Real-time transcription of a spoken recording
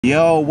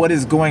Yo, what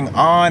is going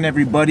on,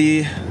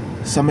 everybody?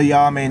 Some of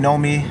y'all may know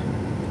me.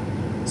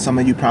 Some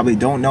of you probably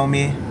don't know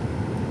me.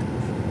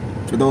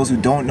 For those who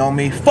don't know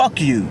me,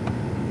 fuck you.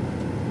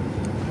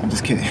 I'm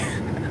just kidding.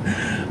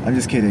 I'm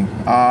just kidding.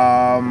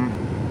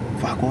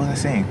 Fuck, what was I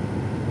saying?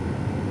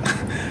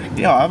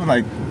 Yo, I'm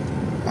like,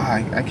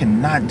 I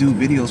cannot do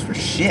videos for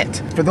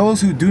shit. For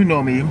those who do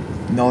know me,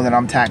 know that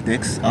I'm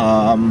Tactix.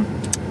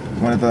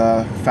 One of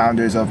the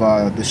founders of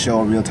the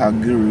show Real Talk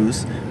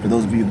Gurus. For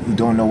those of you who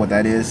don't know what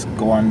that is,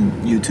 go on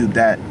YouTube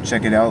that,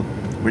 check it out.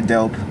 We're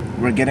dope.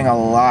 We're getting a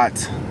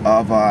lot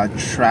of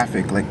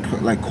traffic,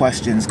 like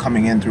questions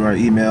coming in through our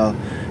email,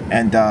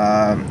 and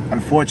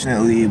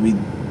unfortunately we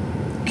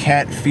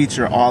can't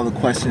feature all the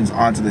questions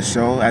onto the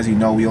show. As you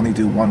know, we only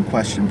do one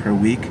question per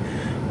week,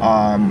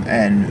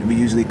 and we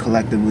usually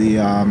collectively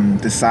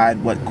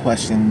decide what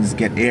questions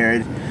get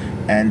aired,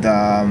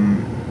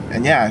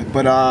 and yeah,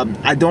 but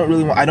I don't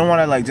want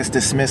to like just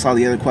dismiss all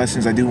the other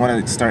questions. I do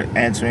want to start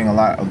answering a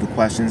lot of the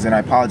questions, and I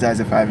apologize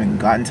if I haven't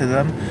gotten to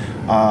them.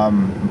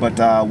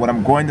 But what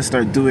I'm going to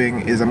start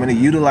doing is I'm going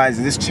to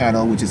utilize this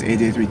channel, which is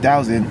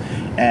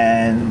AJ3000,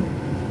 and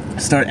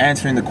start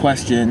answering the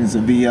questions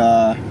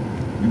via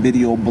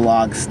video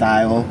blog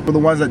style. For the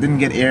ones that didn't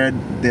get aired,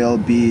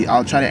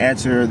 I'll try to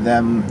answer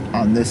them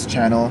on this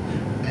channel,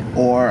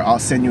 or I'll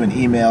send you an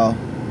email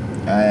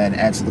and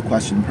answer the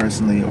question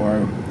personally,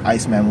 or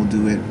Iceman will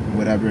do it,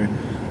 whatever.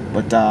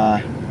 But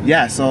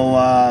yeah, so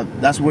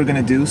that's what we're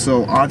gonna do.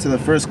 So on to the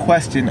first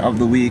question of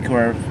the week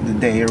or the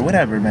day or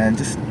whatever, man.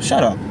 Just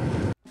shut up.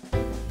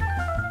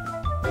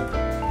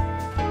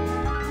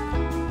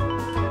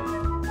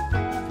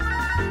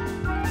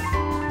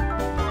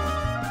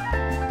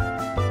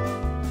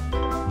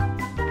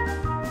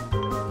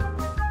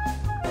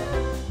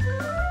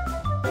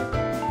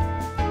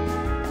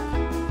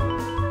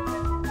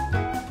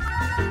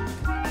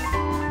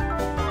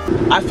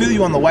 I feel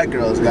you on the white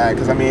girls, guy,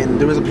 because I mean,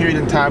 there was a period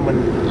in time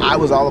when I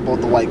was all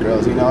about the white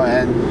girls, you know,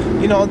 and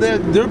you know,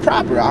 they're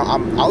proper.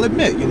 I'll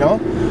admit, you know,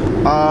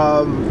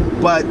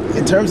 but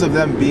in terms of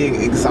them being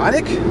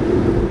exotic,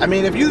 I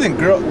mean, if you think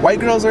white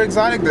girls are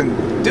exotic,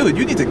 then dude,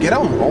 you need to get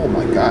on. Oh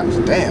my gosh,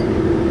 damn,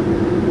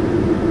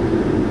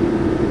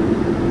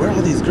 where are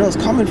all these girls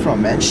coming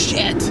from, man?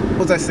 Shit. What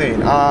was I saying?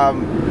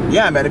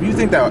 Yeah, man, if you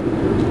think that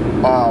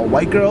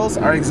white girls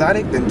are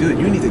exotic, then dude,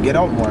 you need to get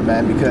out more,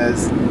 man,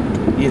 because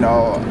you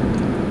know,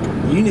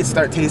 you need to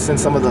start tasting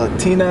some of the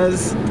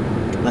Latinas,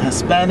 the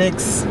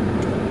Hispanics,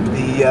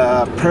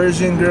 the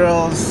Persian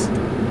girls.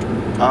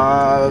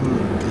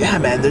 Yeah,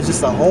 man, there's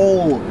just a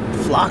whole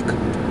flock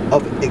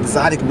of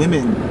exotic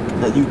women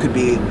that you could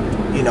be,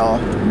 you know,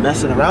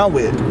 messing around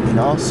with, you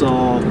know.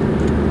 So,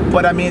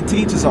 but I mean, to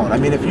each his own. I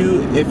mean, if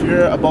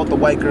you're about the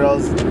white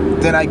girls,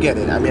 then I get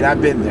it. I mean,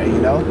 I've been there, you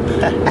know.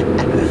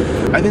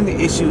 I think the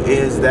issue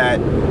is that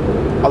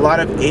a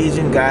lot of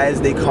Asian guys,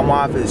 they come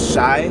off as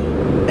shy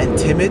and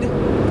timid,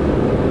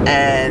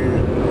 and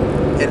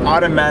it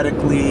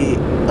automatically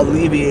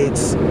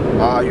alleviates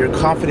your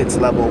confidence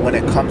level when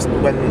it comes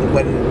when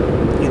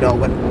you know,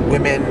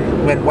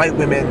 when white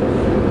women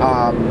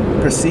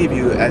perceive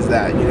you as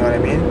that, you know what I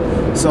mean?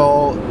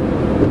 So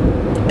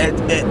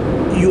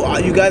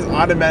you guys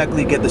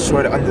automatically get the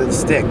short end of the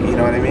stick, you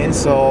know what I mean?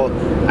 So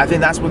I think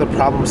that's where the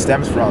problem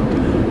stems from,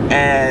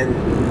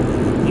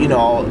 and you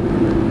know,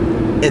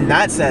 in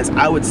that sense,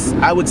 I would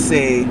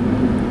say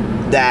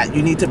that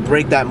you need to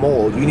break that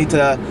mold. You need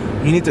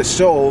to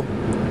show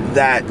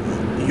that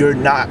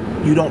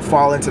you don't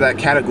fall into that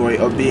category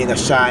of being a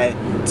shy,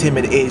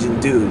 timid Asian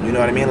dude. You know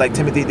what I mean? Like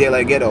Timothy De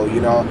La Ghetto, you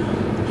know,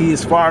 he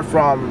is far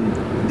from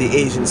the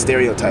Asian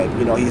stereotype.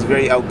 You know, he's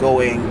very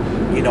outgoing.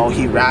 You know,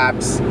 he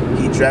raps,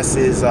 he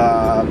dresses,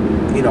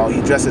 you know,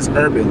 he dresses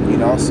urban. You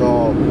know,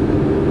 so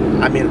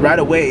I mean, right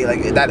away,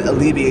 like that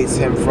alleviates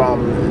him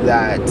from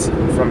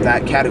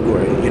that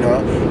category, you know.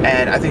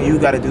 And I think you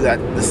got to do that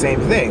the same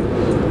thing.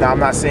 Now, I'm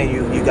not saying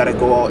you got to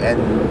go out and,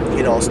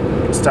 you know,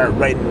 start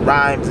writing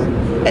rhymes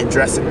and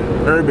dressing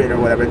urban or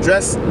whatever.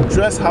 Dress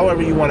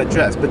however you want to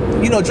dress, but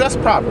you know, dress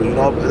proper. You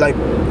know,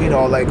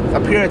 like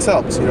appearance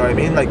helps. You know what I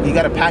mean? Like you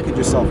got to package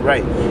yourself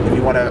right if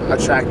you want to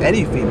attract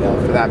any female,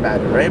 for that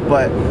matter, right?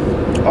 But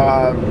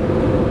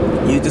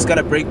you just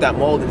gotta break that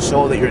mold and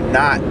show that you're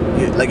not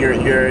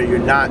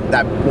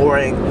that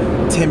boring,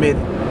 timid,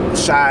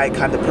 shy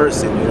kind of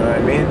person. You know what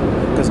I mean?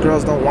 Because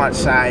girls don't want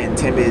shy and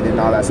timid and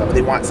all that stuff.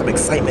 They want some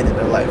excitement in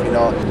their life. You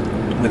know.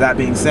 With that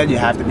being said, you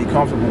have to be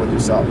comfortable with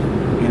yourself.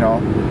 You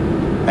know,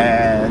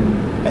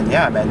 and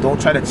yeah, man, don't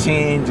try to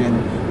change,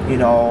 and you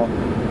know,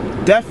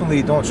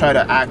 definitely don't try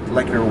to act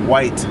like you're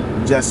white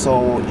just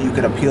so you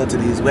can appeal to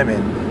these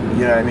women.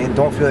 You know what I mean?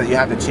 Don't feel that you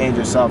have to change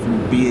yourself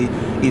and be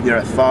either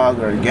a thug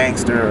or a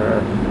gangster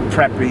or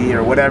preppy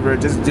or whatever.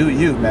 Just do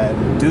you,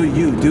 man. Do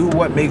you. Do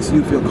what makes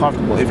you feel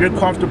comfortable. If you're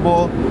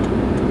comfortable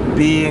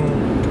being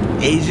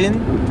Asian,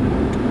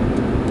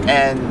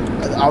 and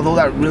although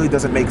that really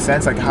doesn't make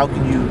sense, like how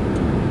can you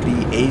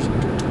be Asian?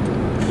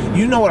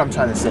 You know what I'm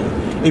trying to say.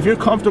 If you're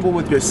comfortable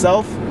with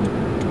yourself,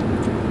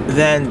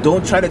 then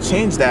don't try to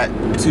change that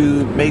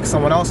to make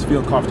someone else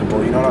feel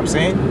comfortable. You know what I'm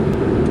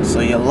saying? So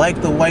you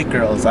like the white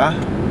girls, huh?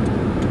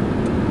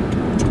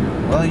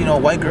 Well, you know,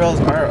 white girls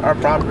are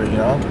proper, you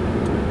know.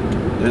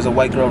 There's a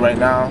white girl right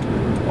now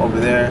over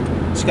there.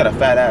 She got a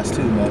fat ass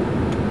too, man.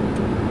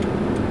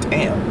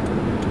 Damn.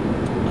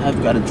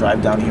 I've got to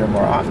drive down here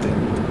more often.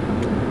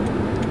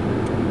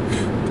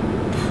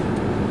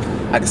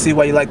 I can see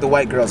why you like the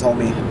white girls,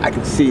 homie. I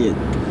can see it.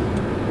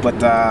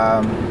 But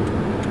I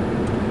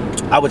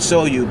would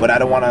show you, but I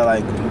don't want to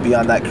like be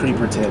on that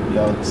creeper tip,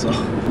 yo. So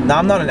now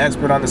I'm not an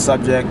expert on the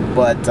subject,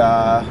 but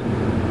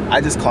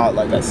I just call it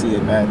like I see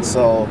it, man.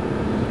 So,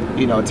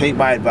 you know, take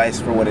my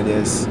advice for what it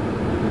is.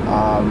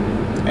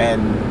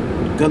 And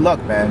good luck,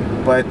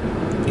 man. But,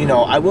 you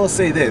know, I will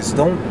say this.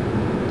 Don't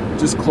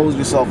just close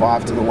yourself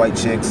off to the white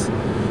chicks.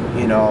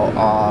 You know,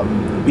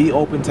 be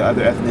open to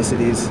other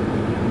ethnicities.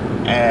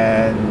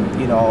 And,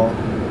 you know,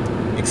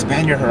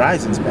 expand your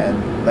horizons,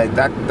 man. Like,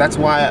 that's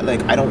why,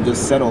 like, I don't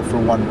just settle for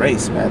one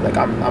race, man. Like,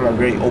 I'm a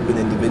very open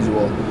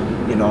individual,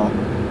 you know.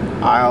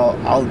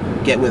 I'll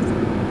get with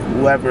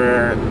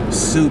whoever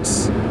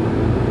suits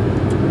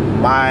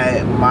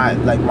my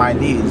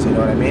needs, you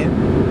know what I mean?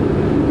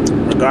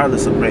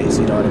 Regardless of race,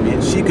 you know what I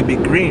mean? She could be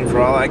green for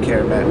all I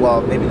care, man.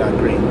 Well, maybe not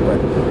green, but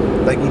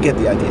like, you get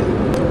the idea.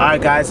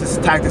 Alright guys, this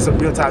is Tactics of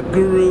Real Talk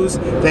Gurus.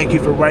 Thank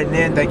you for writing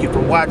in, thank you for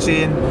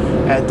watching,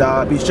 and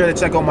be sure to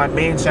check out my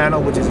main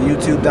channel, which is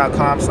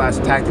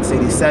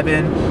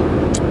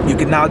youtube.com/tactix87. You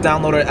can now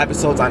download our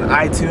episodes on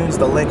iTunes.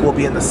 The link will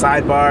be in the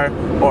sidebar,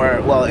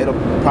 or, well, it'll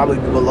probably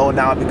be below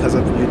now because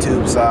of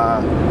YouTube's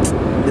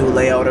new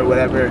layout or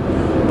whatever.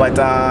 But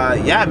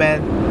yeah,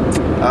 man,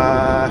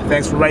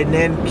 thanks for writing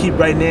in. Keep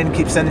writing in,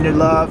 keep sending your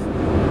love.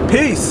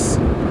 Peace.